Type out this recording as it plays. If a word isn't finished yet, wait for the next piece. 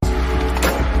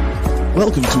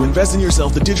Welcome to Invest in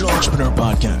Yourself, the Digital Entrepreneur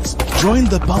Podcast. Join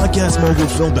the podcast mogul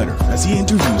Phil Better as he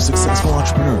interviews successful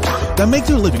entrepreneurs that make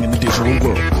their living in the digital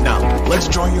world. Now, let's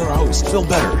join your host, Phil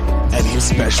Better, and his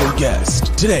special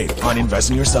guest today on Invest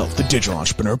in Yourself, the Digital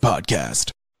Entrepreneur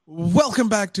Podcast. Welcome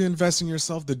back to Invest in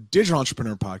Yourself, the Digital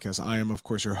Entrepreneur Podcast. I am, of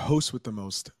course, your host with the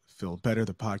most, Phil Better,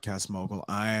 the podcast mogul,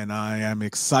 and I am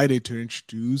excited to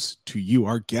introduce to you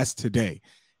our guest today.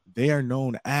 They are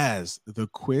known as the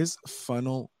Quiz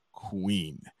Funnel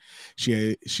Queen. She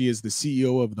is the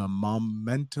CEO of the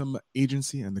Momentum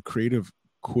Agency and the creative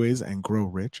Quiz and Grow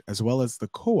Rich, as well as the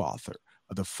co-author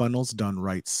of the Funnels Done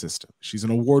Right system. She's an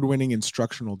award-winning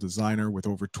instructional designer with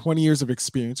over 20 years of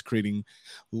experience creating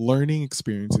learning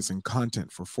experiences and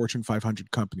content for Fortune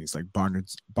 500 companies like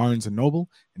Barnes &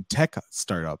 Noble and tech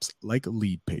startups like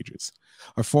Lead Pages.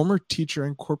 A former teacher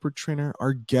and corporate trainer,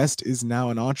 our guest is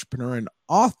now an entrepreneur and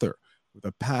author with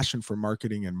a passion for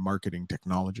marketing and marketing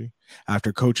technology.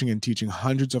 After coaching and teaching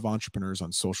hundreds of entrepreneurs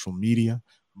on social media,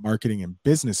 marketing, and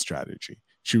business strategy,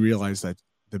 she realized that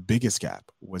the biggest gap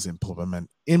was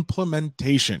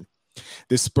implementation.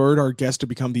 This spurred our guest to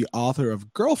become the author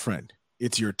of Girlfriend,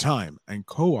 It's Your Time, and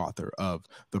co-author of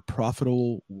The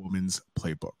Profitable Woman's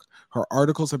Playbook. Her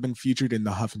articles have been featured in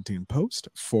the Huffington Post,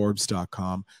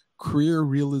 Forbes.com,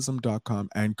 CareerRealism.com,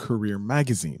 and Career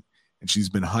Magazine. And she's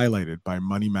been highlighted by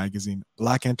Money Magazine,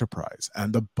 Black Enterprise,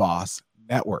 and the Boss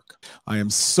Network. I am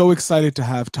so excited to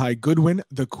have Ty Goodwin,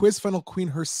 the Quiz Funnel Queen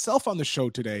herself, on the show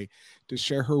today to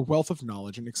share her wealth of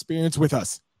knowledge and experience with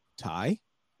us. Ty,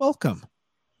 welcome.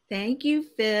 Thank you,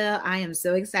 Phil. I am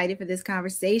so excited for this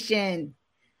conversation.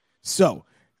 So,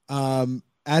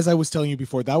 as I was telling you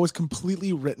before, that was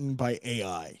completely written by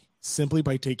AI, simply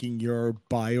by taking your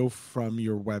bio from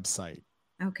your website.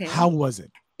 Okay. How was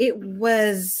it?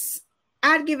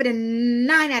 I'd give it a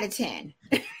 9 out of 10.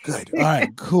 Good. All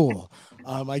right, cool.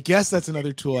 I guess that's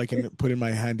another tool I can put in my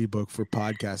handy book for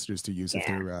podcasters to use if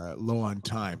they're low on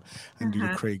time and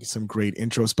to create some great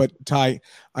intros. But Ty,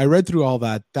 I read through all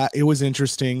that it was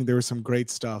interesting. There was some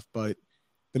great stuff, but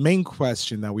the main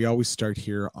question that we always start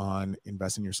here on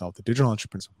Invest in Yourself, the digital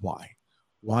entrepreneur, is why?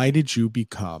 Why did you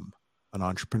become an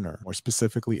entrepreneur, or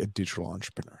specifically a digital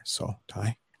entrepreneur? So,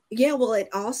 Ty. Yeah, well, it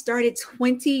all started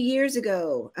 20 years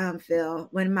ago, Phil,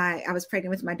 when I was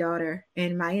pregnant with my daughter,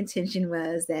 and my intention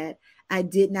was that I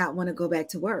did not want to go back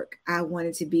to work. I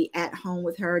wanted to be at home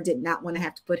with her, did not want to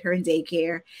have to put her in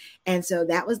daycare. And so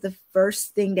that was the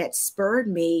first thing that spurred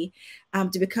me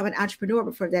to become an entrepreneur.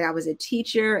 Before that, I was a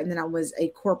teacher, and then I was a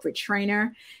corporate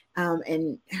trainer.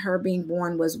 And her being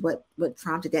born was what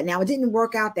prompted that. Now, it didn't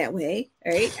work out that way,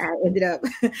 right? I ended up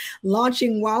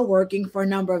launching while working for a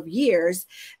number of years,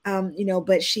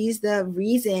 but she's the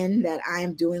reason that I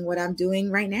am doing what I'm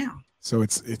doing right now. So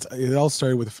it all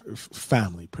started with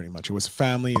family, pretty much. It was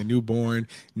family, a newborn,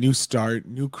 new start,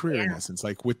 new career, in essence.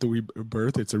 Like with the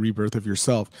rebirth, it's a rebirth of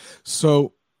yourself.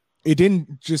 So it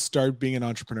didn't just start being an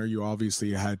entrepreneur. You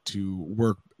obviously had to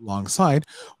work alongside.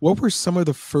 What were some of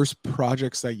the first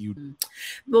projects that you?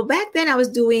 Well, back then I was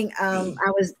doing, I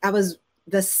was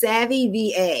the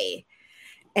Savvy VA.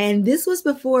 And this was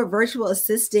before virtual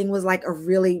assisting was like a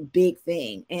really big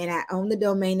thing. And I owned the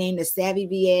domain name, the Savvy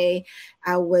VA.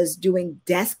 I was doing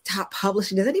desktop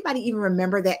publishing. Does anybody even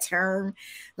remember that term?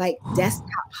 Like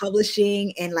desktop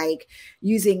publishing and like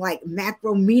using like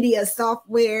Macromedia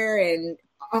software and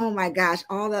oh my gosh,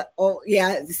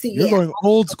 You're going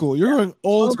old school. You're going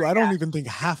old school. I don't even think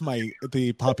half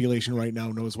the population right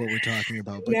now knows what we're talking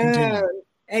about. But continue.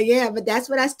 Yeah, but that's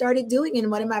what I started doing. And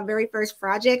one of my very first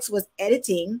projects was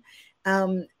editing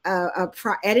someone's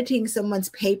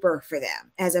paper for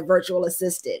them as a virtual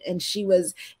assistant. And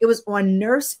it was on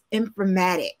nurse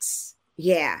informatics.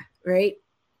 Yeah, right.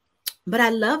 But I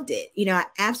loved it. I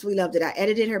absolutely loved it. I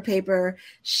edited her paper.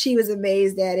 She was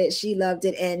amazed at it. She loved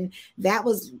it. And that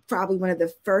was probably one of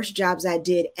the first jobs I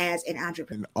did as an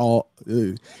entrepreneur.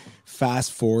 And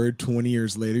fast forward 20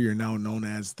 years later, you're now known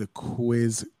as the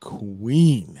Quiz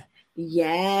Queen.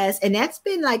 Yes. And that's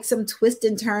been like some twists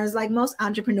and turns, like most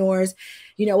entrepreneurs,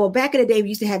 back in the day, we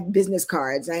used to have business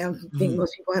cards. I don't think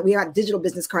most people we have digital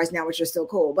business cards now, which are so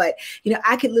cool. But,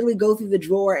 I could literally go through the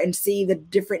drawer and see the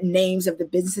different names of the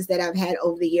businesses that I've had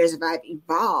over the years as I've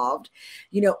evolved,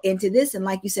 into this. And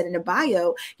like you said in the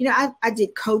bio, I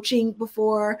did coaching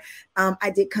before. I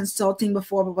did consulting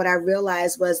before. But what I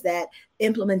realized was that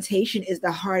implementation is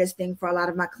the hardest thing for a lot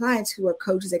of my clients who are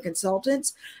coaches and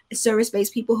consultants,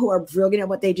 service-based people who are brilliant at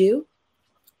what they do.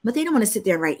 But they don't want to sit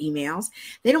there and write emails.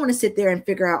 They don't want to sit there and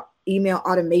figure out email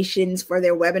automations for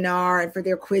their webinar and for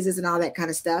their quizzes and all that kind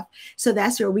of stuff. So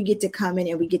that's where we get to come in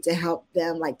and we get to help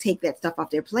them like take that stuff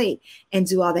off their plate and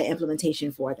do all the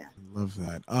implementation for them. I love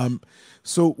that.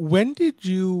 So when did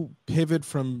you pivot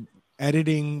from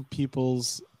editing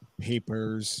people's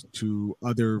papers to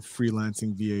other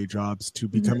freelancing VA jobs to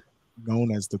become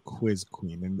known as the quiz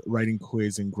queen and writing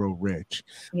Quiz and Grow Rich?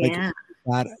 Yeah.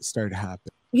 Like that started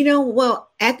happening. Well,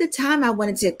 at the time I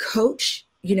wanted to coach,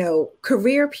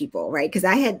 career people, right? Because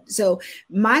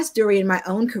my story in my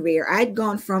own career, I'd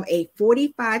gone from a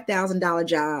 $45,000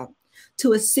 job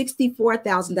to a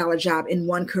 $64,000 job in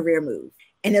one career move.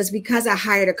 And it was because I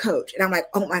hired a coach. And I'm like,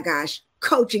 oh my gosh,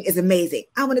 coaching is amazing.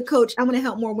 I want to coach. I want to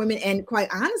help more women. And quite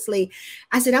honestly,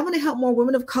 I said, I want to help more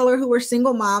women of color who are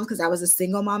single moms, because I was a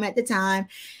single mom at the time.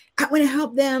 I want to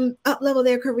help them up-level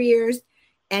their careers.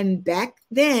 And back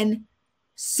then,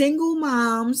 single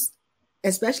moms,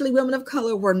 especially women of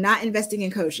color, were not investing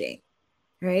in coaching,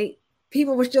 right?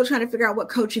 People were still trying to figure out what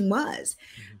coaching was.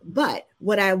 But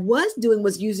what I was doing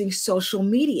was using social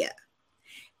media.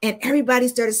 And everybody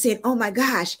started saying, oh my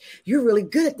gosh, you're really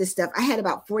good at this stuff. I had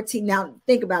about 14. Now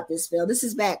think about this, Phil. This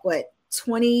is back, at this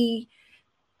point,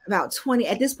 about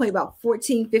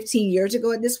 14, 15 years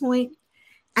ago at this point.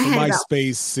 So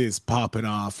MySpace is popping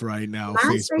off right now.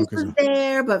 Facebook was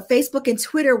there, but Facebook and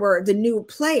Twitter were the new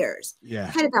players.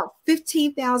 Yeah. Had about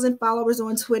 15,000 followers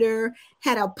on Twitter,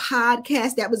 had a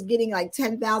podcast that was getting like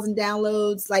 10,000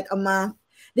 downloads like a month.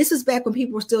 This was back when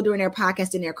people were still doing their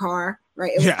podcast in their car,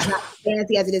 right? It was not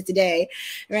fancy as it is today,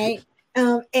 right?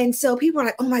 And so people are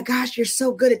like, oh my gosh, you're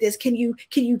so good at this. Can you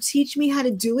teach me how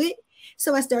to do it?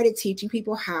 So I started teaching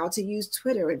people how to use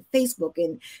Twitter and Facebook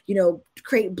and,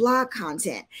 create blog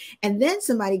content. And then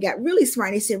somebody got really smart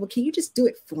and they said, well, can you just do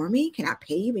it for me? Can I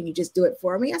pay you and you just do it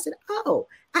for me? I said, oh,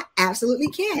 I absolutely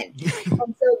can.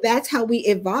 And so that's how we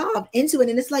evolved into it.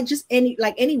 And it's like just any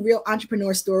real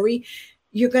entrepreneur story,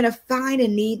 you're going to find a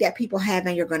need that people have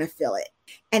and you're going to fill it.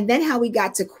 And then how we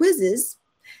got to quizzes.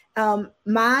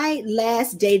 My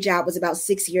last day job was about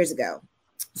 6 years ago.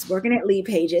 I was working at Lead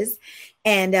Pages.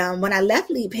 And when I left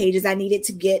Lead Pages, I needed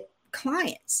to get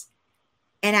clients.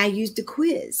 And I used a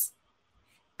quiz.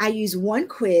 I used one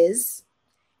quiz.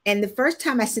 And the first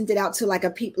time I sent it out to like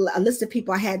a list of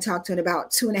people I had talked to in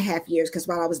about 2.5 years, because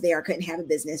while I was there, I couldn't have a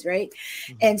business, right?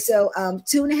 Mm-hmm. And so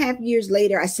 2.5 years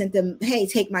later, I sent them, hey,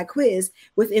 take my quiz.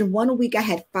 Within 1 week, I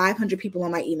had 500 people on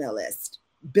my email list,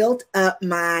 built up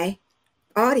my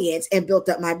audience and built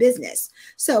up my business.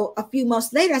 So a few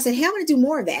months later, I said, hey, I want to do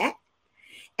more of that.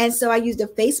 And so I used a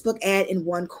Facebook ad in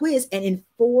one quiz. And in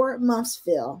 4 months,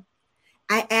 Phil,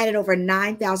 I added over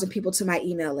 9,000 people to my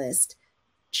email list,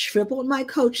 tripled my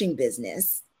coaching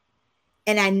business,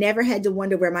 and I never had to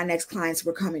wonder where my next clients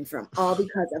were coming from, all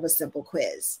because of a simple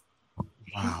quiz.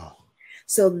 Wow.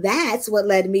 So that's what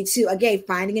led me to, again,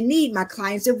 finding a need. My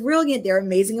clients are brilliant. They're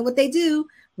amazing at what they do.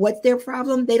 What's their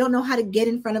problem? They don't know how to get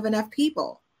in front of enough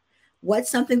people. What's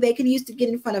something they can use to get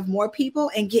in front of more people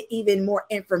and get even more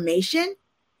information?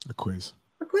 A quiz.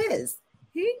 A quiz.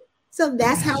 So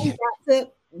that's how we got to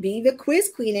be the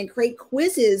quiz queen and create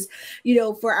quizzes,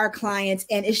 for our clients.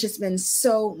 And it's just been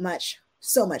so much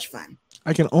fun.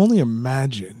 I can only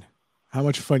imagine how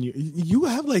much fun you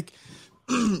have. Like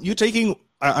you're taking,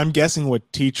 I'm guessing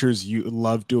what teachers you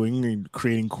love doing and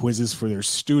creating quizzes for their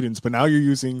students, but now you're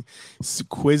using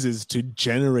quizzes to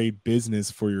generate business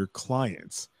for your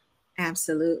clients.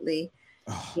 Absolutely.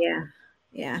 Oh.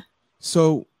 Yeah.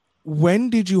 So when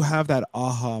did you have that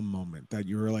aha moment that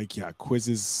you were like, yeah,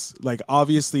 quizzes, like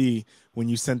obviously when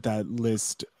you sent that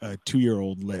list, a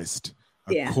 2-year-old list,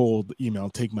 a cold email,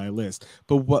 take my list,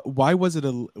 but why was it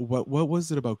what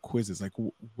was it about quizzes? Like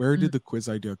where did the quiz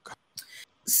idea come?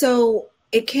 So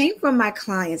it came from my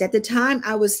clients. At the time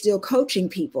I was still coaching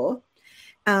people.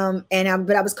 But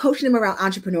I was coaching them around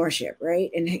entrepreneurship,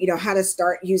 right? And, how to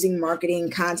start using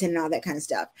marketing, content, and all that kind of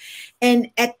stuff.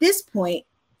 And at this point,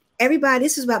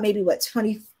 this was about maybe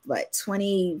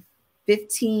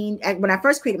 2015. When I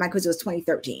first created my quiz, it was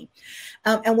 2013.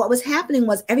 And what was happening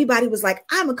was everybody was like,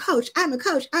 I'm a coach,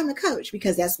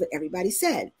 because that's what everybody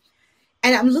said.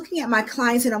 And I'm looking at my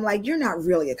clients and I'm like, you're not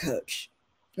really a coach,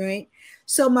 right?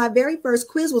 So my very first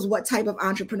quiz was, what type of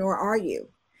entrepreneur are you?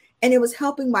 And it was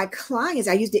helping my clients.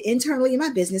 I used it internally in my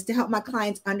business to help my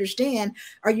clients understand,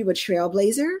 are you a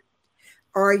trailblazer?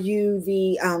 Are you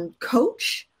the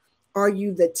coach? Are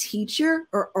you the teacher,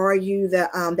 or are you the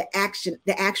actualizer,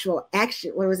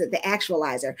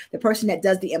 the person that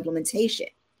does the implementation?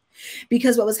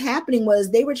 Because what was happening was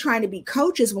they were trying to be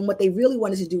coaches when what they really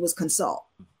wanted to do was consult.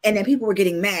 And then people were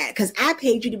getting mad because I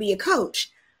paid you to be a coach,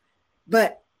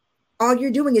 but all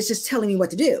you're doing is just telling me what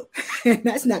to do. And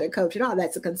that's not a coach at all.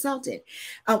 That's a consultant.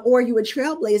 Or you a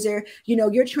trailblazer,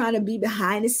 you're trying to be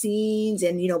behind the scenes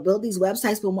and, build these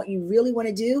websites. But what you really want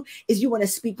to do is you want to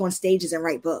speak on stages and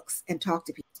write books and talk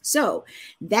to people. So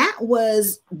that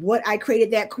was what I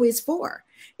created that quiz for.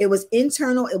 It was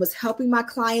internal. It was helping my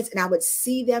clients, and I would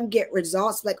see them get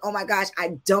results like, oh my gosh,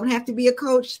 I don't have to be a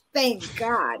coach. Thank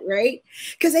God, right?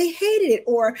 Because they hated it.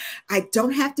 Or I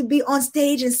don't have to be on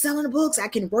stage and selling books. I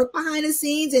can work behind the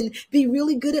scenes and be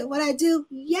really good at what I do.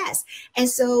 Yes. And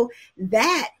so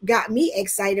that got me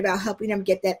excited about helping them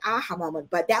get that aha moment.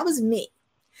 But that was me.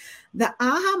 The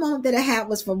aha moment that I had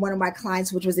was from one of my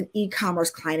clients, which was an e-commerce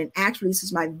client. And actually, this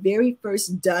was my very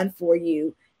first done for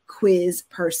you quiz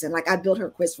person. Like I built her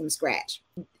quiz from scratch.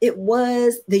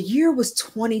 The year was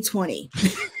 2020,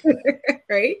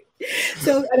 right?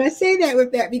 So, and I say that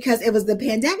with that because it was the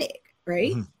pandemic,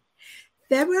 right? Mm-hmm.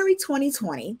 February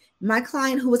 2020, my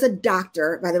client, who was a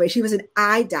doctor, by the way, she was an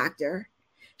eye doctor.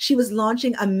 She was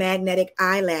launching a magnetic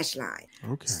eyelash line.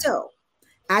 Okay. So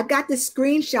I've got the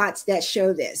screenshots that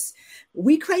show this.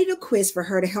 We created a quiz for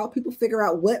her to help people figure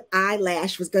out what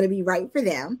eyelash was going to be right for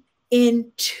them.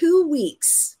 In 2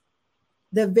 weeks,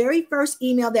 the very first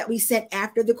email that we sent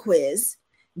after the quiz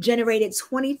generated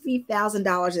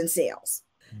 $23,000 in sales.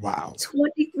 Wow.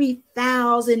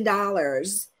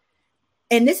 $23,000.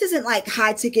 And this isn't like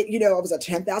high ticket, it was a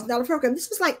 $10,000 program. This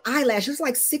was like eyelash. It was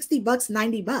like $60,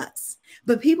 $90.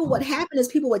 But people, what happened is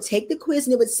people would take the quiz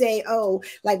and it would say, oh,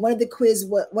 like one of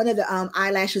the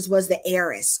eyelashes was the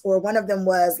heiress, or one of them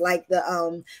was like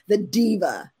the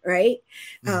diva, right?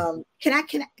 Mm-hmm.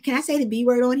 Can I say the B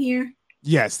word on here?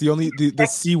 Yes, the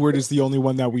C word is the only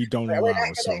one that we don't allow.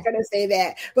 I'm not gonna say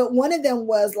that, but one of them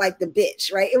was like the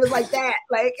bitch, right? It was like that,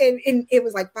 like, and it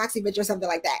was like Foxy Bitch or something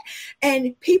like that.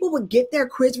 And people would get their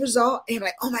quiz result and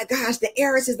like, oh my gosh, the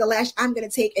heiress is the lash I'm gonna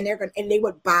take, and they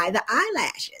would buy the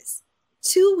eyelashes.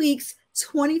 2 weeks,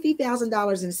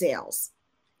 $23,000 in sales.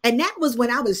 And that was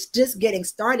when I was just getting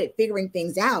started figuring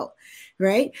things out,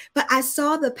 right? But I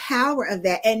saw the power of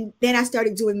that. And then I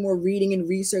started doing more reading and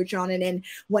research on it. And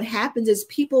what happens is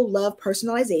people love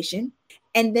personalization.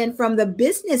 And then from the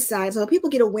business side, so people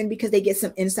get a win because they get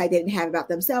some insight they didn't have about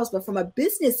themselves. But from a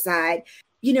business side,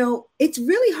 it's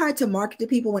really hard to market to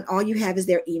people when all you have is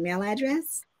their email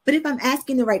address. But if I'm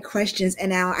asking the right questions and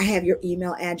now I have your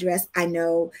email address, I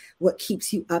know what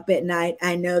keeps you up at night.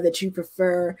 I know that you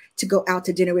prefer to go out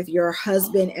to dinner with your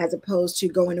husband as opposed to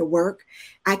going to work.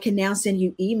 I can now send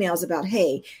you emails about,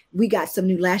 hey, we got some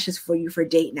new lashes for you for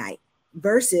date night,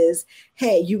 versus,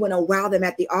 hey, you want to wow them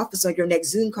at the office on your next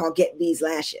Zoom call, get these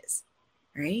lashes,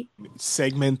 right?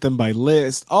 Segment them by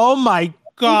list. Oh my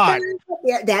God.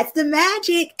 Yeah, that's the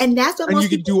magic. And that's what you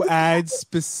can do ads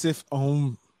specific.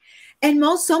 And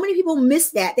so many people miss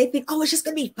that. They think, oh, it's just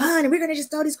going to be fun and we're going to just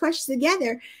throw these questions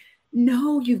together.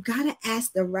 No, you've got to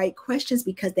ask the right questions,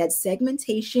 because that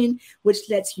segmentation, which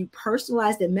lets you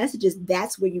personalize the messages,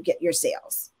 that's where you get your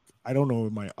sales. I don't know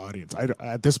my audience.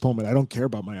 At this moment, I don't care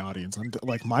about my audience. I'm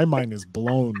like, my mind is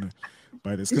blown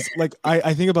by this. Because like,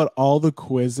 I think about all the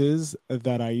quizzes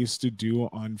that I used to do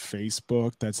on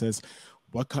Facebook that says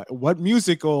what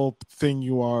musical thing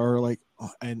you are, like,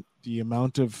 and the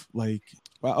amount of like,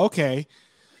 well, okay,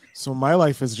 so my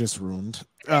life is just ruined.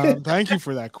 Thank you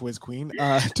for that quiz, Queen.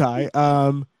 Ty.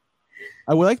 I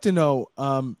would like to know.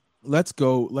 Let's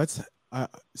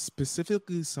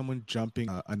specifically someone jumping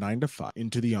a 9-to-5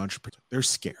 into the entrepreneur. They're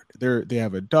scared. They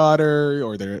have a daughter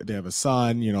or they have a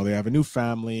son. They have a new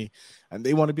family, and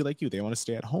they want to be like you. They want to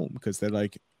stay at home because they're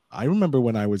like, I remember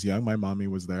when I was young, my mommy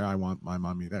was there. I want my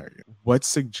mommy there. What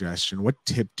suggestion? What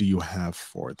tip do you have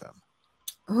for them?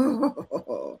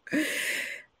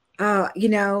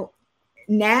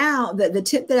 Now the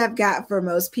tip that I've got for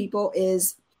most people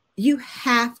is you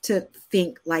have to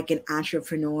think like an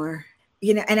entrepreneur,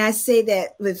 and I say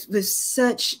that with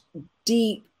such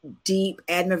deep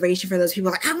admiration for those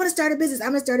people. Like, I'm going to start a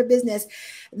business.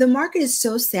 The market is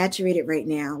so saturated right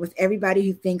now with everybody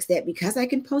who thinks that because I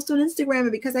can post on Instagram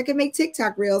and because I can make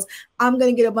TikTok reels, I'm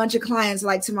going to get a bunch of clients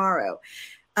like tomorrow.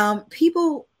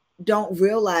 People don't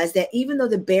realize that even though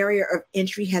the barrier of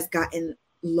entry has gotten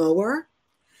lower,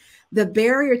 the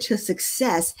barrier to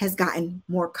success has gotten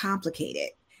more complicated.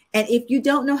 And if you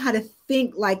don't know how to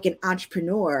think like an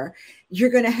entrepreneur, you're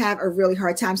going to have a really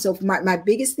hard time. So my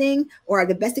biggest thing, or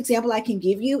the best example I can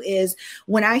give you, is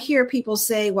when I hear people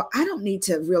say, well, I don't need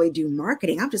to really do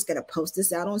marketing. I'm just going to post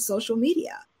this out on social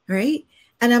media, right?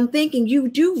 And I'm thinking, you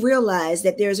do realize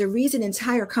that there's a reason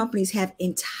entire companies have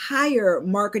entire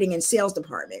marketing and sales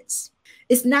departments.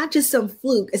 It's not just some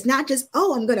fluke. It's not just,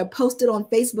 oh, I'm going to post it on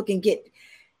Facebook and get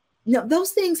No, those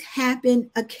things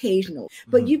happen occasionally,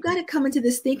 but you've got to come into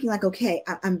this thinking like, okay,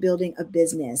 I'm building a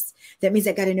business. That means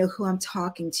I got to know who I'm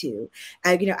talking to.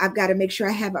 I've got to make sure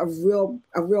I have a real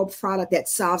product that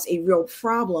solves a real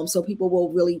problem, so people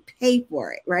will really pay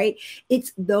for it, right?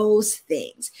 It's those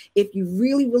things. If you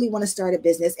really, really want to start a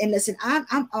business, and listen,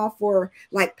 I'm all for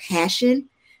like passion,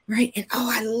 right? And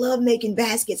I love making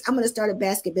baskets. I'm going to start a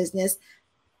basket business.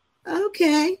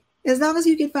 Okay. As long as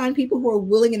you can find people who are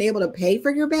willing and able to pay for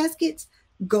your baskets,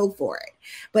 go for it.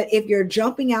 But if you're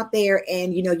jumping out there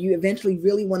and, you eventually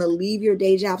really want to leave your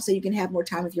day job so you can have more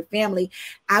time with your family,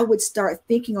 I would start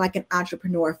thinking like an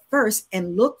entrepreneur first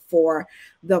and look for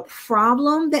the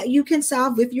problem that you can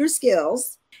solve with your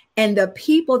skills and the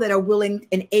people that are willing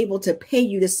and able to pay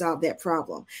you to solve that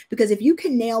problem. Because if you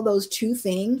can nail those two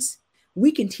things,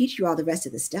 we can teach you all the rest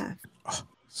of the stuff. Oh,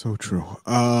 so true.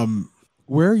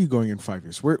 Where are you going in 5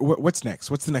 years? What's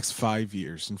next? What's the next 5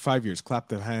 years? In 5 years, clap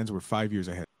the hands. We're 5 years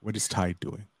ahead. What is Tide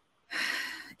doing?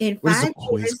 In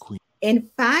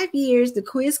 5 years, the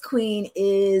Quiz Queen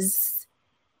is,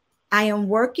 I am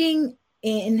working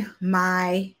in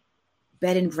my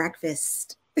bed and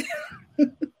breakfast.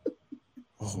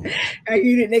 Oh.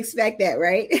 You didn't expect that,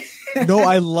 right? No,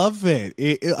 I love it.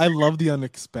 I love the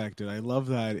unexpected. I love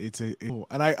that.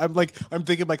 I'm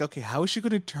thinking like, okay, how is she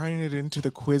going to turn it into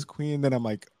the Quiz Queen? Then I'm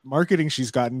like, marketing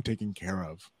she's gotten taken care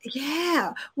of.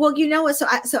 Yeah. Well, you know what? So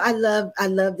I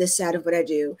love this side of what I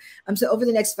do. So over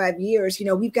the next 5 years,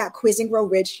 we've got Quiz and Grow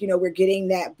Rich. We're getting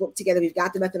that book together. We've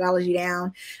got the methodology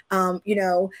down.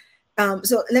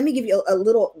 So let me give you a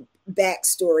little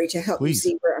backstory to help you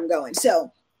see where I'm going.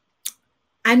 So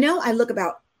I know I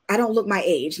don't look my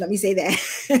age. Let me say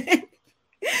that.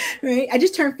 Right. I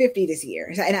just turned 50 this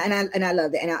year. And I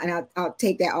love that. And I'll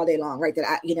take that all day long. Right.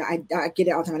 That I get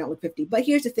it all the time. I don't look 50. But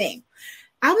here's the thing.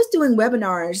 I was doing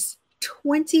webinars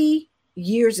 20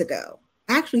 years ago,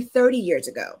 actually 30 years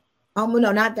ago.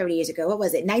 No, not 30 years ago. What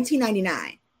was it?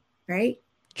 1999. Right.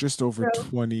 Just over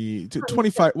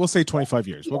 25. We'll say 25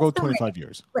 years. We'll go 25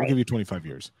 years. Right. We'll give you 25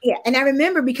 years. Yeah. And I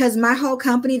remember because my whole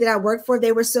company that I worked for,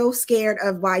 they were so scared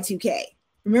of Y2K.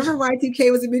 Remember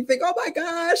Y2K was a big thing. Oh my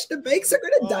gosh, the banks are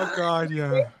going to die. Oh God,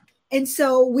 yeah. And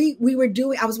so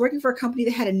I was working for a company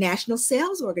that had a national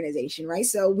sales organization, right?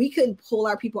 So we couldn't pull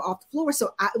our people off the floor.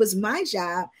 So it was my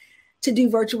job to do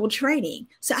virtual training.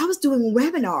 So I was doing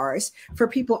webinars for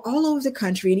people all over the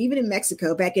country and even in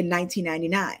Mexico back in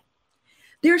 1999.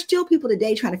 There are still people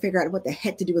today trying to figure out what the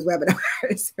heck to do with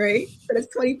webinars, right? But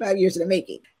it's 25 years in the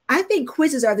making. I think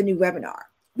quizzes are the new webinar,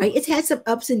 right? It's had some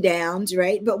ups and downs,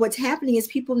 right? But what's happening is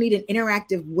people need an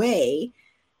interactive way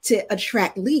to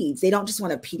attract leads. They don't just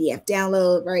want a PDF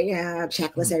download, right? Yeah,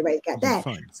 checklist, everybody got that.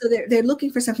 So they're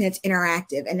looking for something that's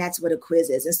interactive, and that's what a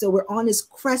quiz is. And so we're on this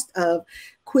crest of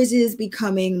quizzes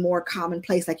becoming more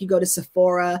commonplace. Like you go to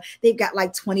Sephora, they've got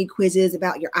like 20 quizzes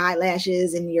about your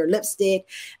eyelashes and your lipstick.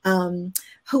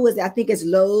 Who is that? I think it's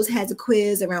Lowe's has a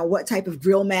quiz around what type of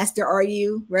grill master are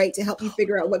you, right? To help you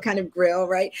figure out what kind of grill,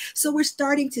 right? So we're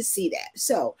starting to see that.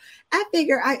 So I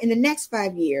figure in the next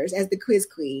 5 years as the Quiz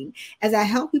Queen, as I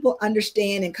help people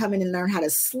understand and come in and learn how to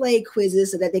slay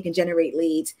quizzes so that they can generate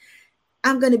leads,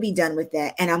 I'm going to be done with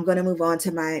that. And I'm going to move on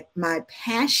to my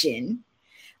passion,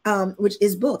 which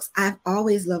is books. I've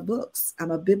always loved books.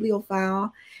 I'm a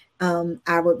bibliophile.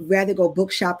 I would rather go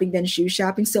book shopping than shoe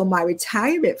shopping. So my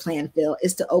retirement plan, Phil,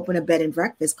 is to open a bed and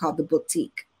breakfast called the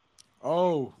Booktique.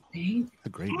 Oh, a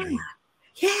great name.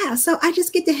 Yeah. So I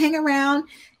just get to hang around,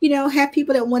 have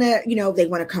people that want to, they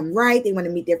want to come write. They want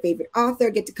to meet their favorite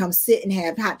author, get to come sit and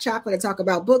have hot chocolate and talk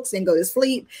about books and go to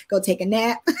sleep, go take a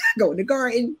nap, go in the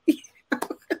garden.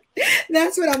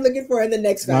 That's what I'm looking for in the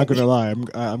next 5 years. Not going to lie.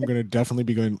 I'm going to definitely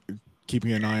be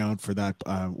keeping an eye out for that.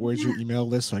 Where's your email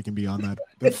list so I can be on that?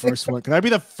 The first one. Can I be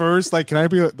the first? Can I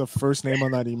be the first name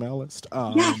on that email list?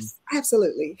 Yes,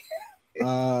 absolutely.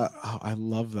 I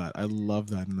love that. I love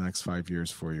that in the next 5 years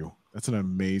for you. That's an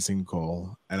amazing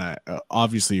goal, and I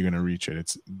obviously you're going to reach it.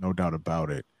 It's no doubt about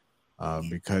it.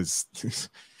 Because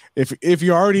if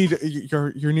you're already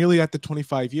you're nearly at the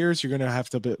 25 years, you're going to have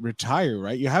to retire,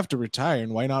 right? You have to retire,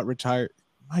 and why not retire?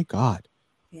 My God,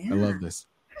 I love this.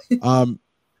 I'm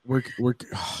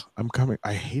coming.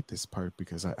 I hate this part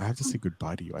because I have to say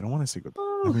goodbye to you. I don't want to say goodbye.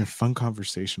 I'm having a fun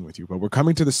conversation with you, but we're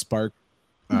coming to the spark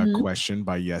question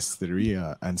by Yes Theory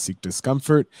and Seek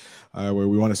Discomfort, where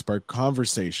we want to spark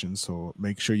conversation. So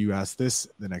make sure you ask this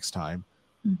the next time.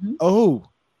 Oh,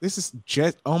 this is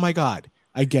oh my God.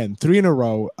 Again, 3 in a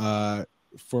row.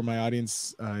 For my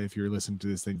audience, if you're listening to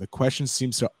this thing, the question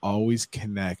seems to always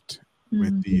connect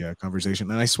with the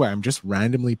conversation. And I swear, I'm just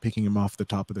randomly picking him off the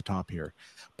top of the top here.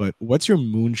 But what's your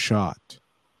moonshot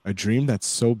A dream that's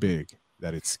so big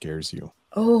that it scares you.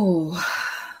 Oh,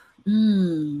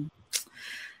 the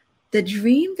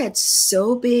dream that's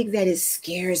so big that it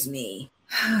scares me.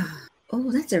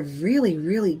 Oh, that's a really,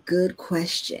 really good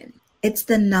question. It's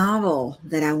the novel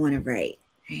that I want to write,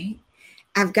 right?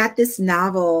 I've got this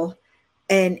novel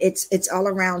and it's all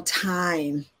around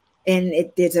time. And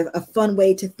there's a fun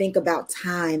way to think about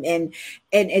time. And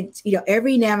it's,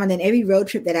 every now and then, every road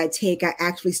trip that I take, I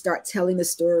actually start telling the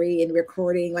story and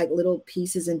recording like little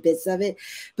pieces and bits of it.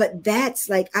 But that's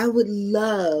like, I would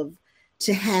love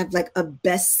to have like a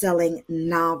best-selling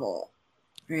novel,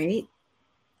 right?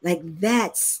 Like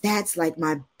that's like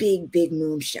my big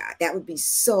moonshot. That would be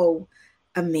so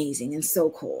amazing and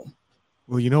so cool.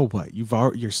 Well, you know what?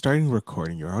 You're starting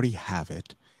recording. You already have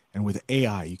it. And with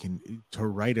AI, to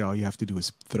write it, all you have to do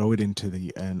is throw it into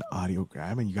an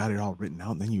audiogram, and you got it all written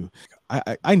out. And then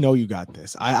I know you got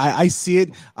this. I see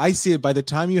it. I see it. By the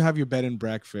time you have your bed and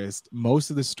breakfast, most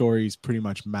of the story is pretty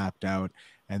much mapped out.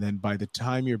 And then by the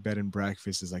time your bed and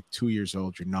breakfast is like 2 years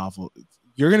old,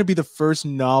 you're going to be the first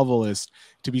novelist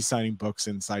to be signing books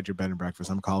inside your bed and breakfast.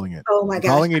 I'm calling it. Oh my gosh.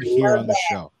 I'm calling it here on the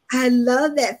show. I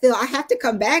love that, Phil. I have to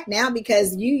come back now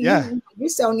because you're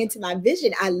sewing into my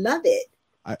vision. I love it.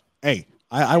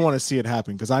 I want to see it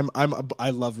happen because I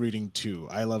love reading too.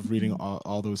 I love reading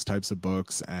all those types of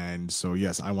books, and so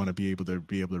yes, I want to be able to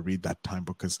read that time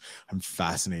book because I'm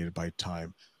fascinated by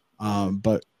time.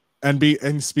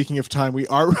 And speaking of time, we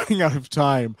are running out of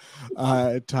time,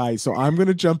 Ty. So I'm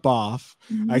gonna jump off.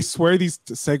 I swear these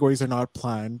segues are not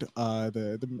planned.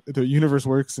 The universe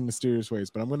works in mysterious ways,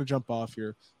 but I'm gonna jump off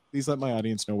here. Please let my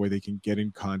audience know where they can get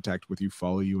in contact with you,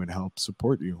 follow you, and help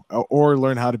support you, or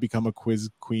learn how to become a quiz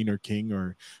queen or king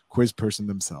or quiz person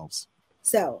themselves.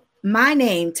 So my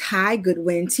name, Ty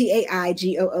Goodwin,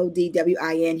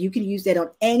 TAIGOODWIN. You can use that on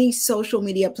any social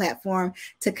media platform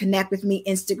to connect with me,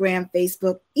 Instagram,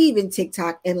 Facebook, even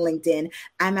TikTok and LinkedIn.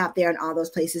 I'm out there in all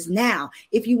those places. Now,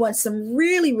 if you want some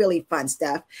really, really fun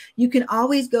stuff, you can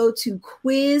always go to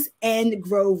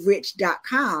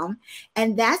quizandgrowrich.com.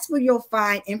 And that's where you'll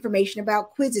find information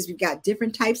about quizzes. We've got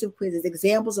different types of quizzes,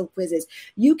 examples of quizzes.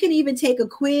 You can even take a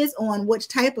quiz on which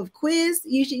type of quiz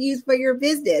you should use for your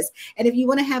business. And if you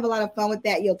want to have a lot of fun with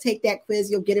that, you'll take that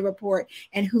quiz, you'll get a report,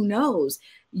 and who knows,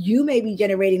 you may be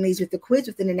generating leads with the quiz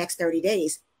within the next 30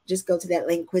 days. Just go to that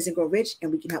link, Quiz and Grow Rich,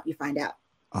 and we can help you find out.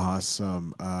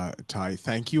 Awesome. Ty,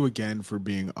 thank you again for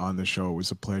being on the show. It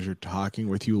was a pleasure talking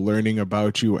with you, learning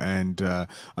about you, and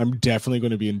I'm definitely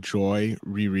going to enjoy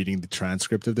rereading the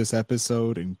transcript of this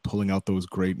episode and pulling out those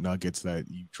great nuggets that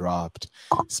you dropped,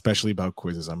 especially about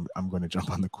quizzes. I'm going to jump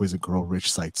on the Quiz and Grow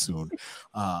Rich site soon.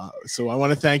 So I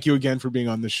want to thank you again for being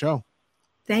on the show.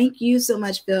 Thank you so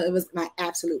much, Phil. It was my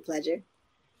absolute pleasure.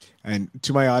 And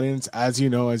to my audience, as you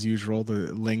know, as usual,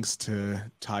 the links to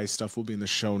Ty's stuff will be in the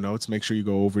show notes. Make sure you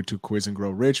go over to Quiz and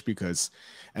Grow Rich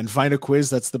and find a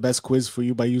quiz that's the best quiz for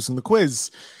you by using the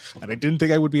quiz. And I didn't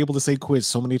think I would be able to say quiz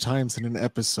so many times in an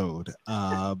episode.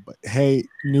 But hey,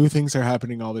 new things are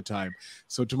happening all the time.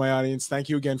 So to my audience, thank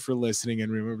you again for listening.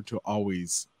 And remember to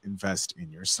always invest in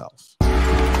yourself.